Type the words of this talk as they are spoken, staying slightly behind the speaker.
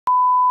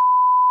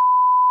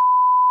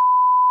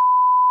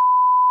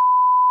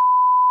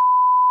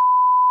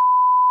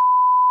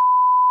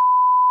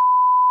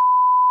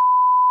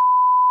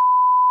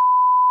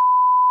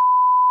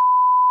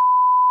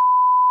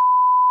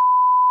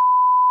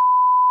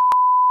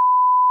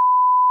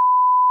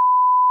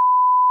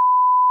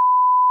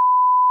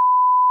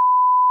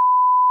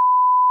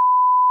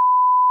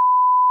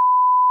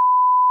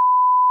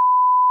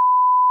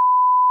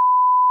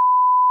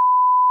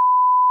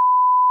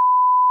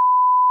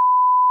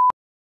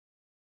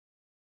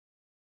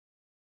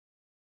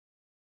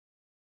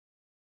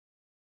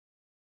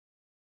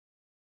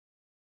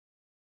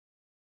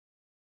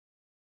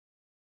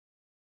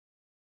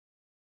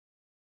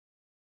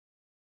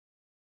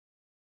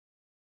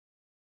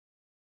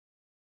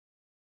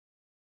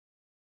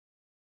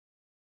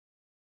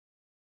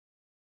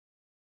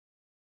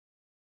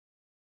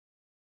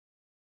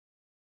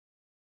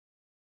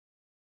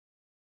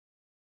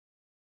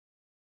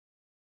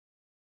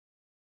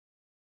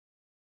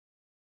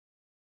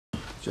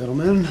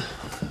Gentlemen,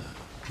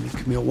 meet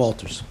Camille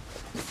Walters.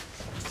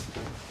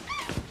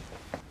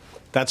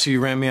 That's who you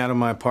ran me out of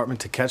my apartment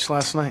to catch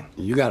last night?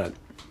 You got it.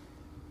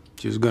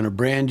 She was going to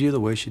brand you the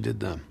way she did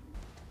them.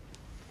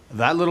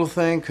 That little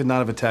thing could not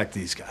have attacked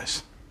these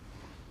guys.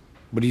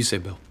 What do you say,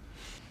 Bill?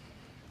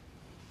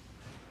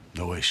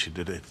 No way she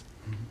did it.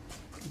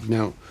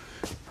 Now,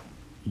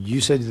 you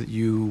said that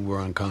you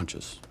were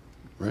unconscious,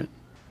 right?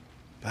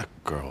 That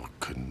girl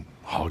couldn't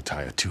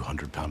hog-tie a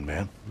 200-pound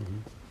man.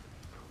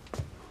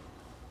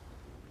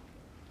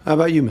 How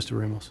about you, Mr.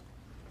 Ramos?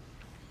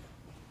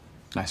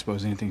 I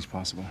suppose anything's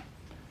possible.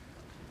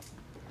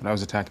 But I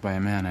was attacked by a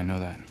man, I know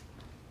that.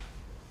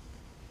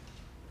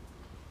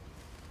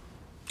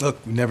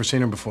 Look, we've never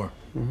seen her before.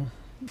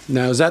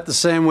 Now, is that the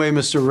same way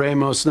Mr.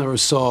 Ramos never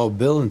saw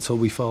Bill until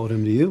we followed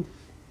him to you?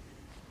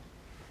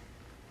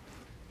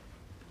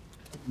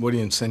 What are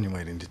you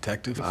insinuating,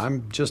 detective?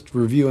 I'm just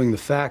reviewing the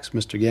facts,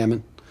 Mr.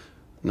 Gammon.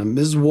 Now,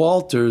 Ms.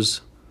 Walters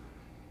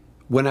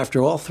went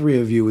after all three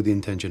of you with the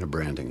intention of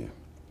branding you.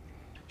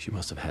 She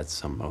must have had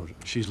some motive.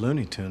 She's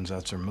Looney Tunes,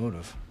 that's her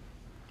motive.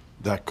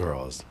 That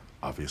girl is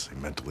obviously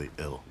mentally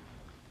ill.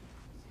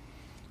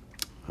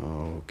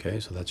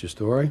 Okay, so that's your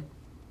story?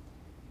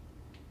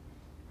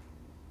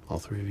 All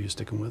three of you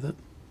sticking with it?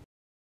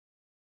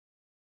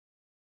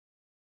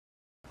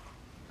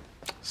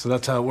 So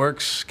that's how it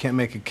works? Can't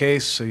make a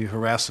case, so you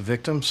harass the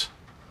victims?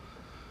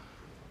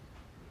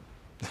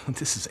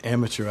 This is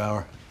amateur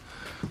hour.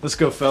 Let's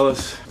go,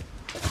 fellas.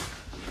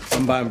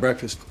 I'm buying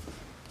breakfast.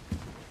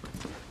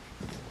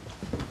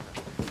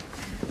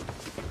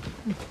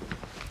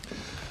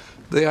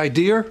 The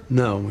idea?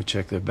 No, we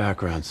checked their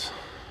backgrounds.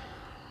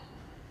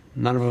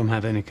 None of them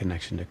have any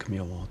connection to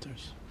Camille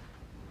Walters.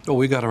 Oh,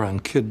 we got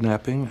around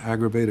kidnapping,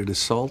 aggravated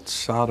assault,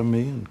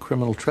 sodomy, and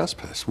criminal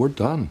trespass. We're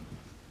done.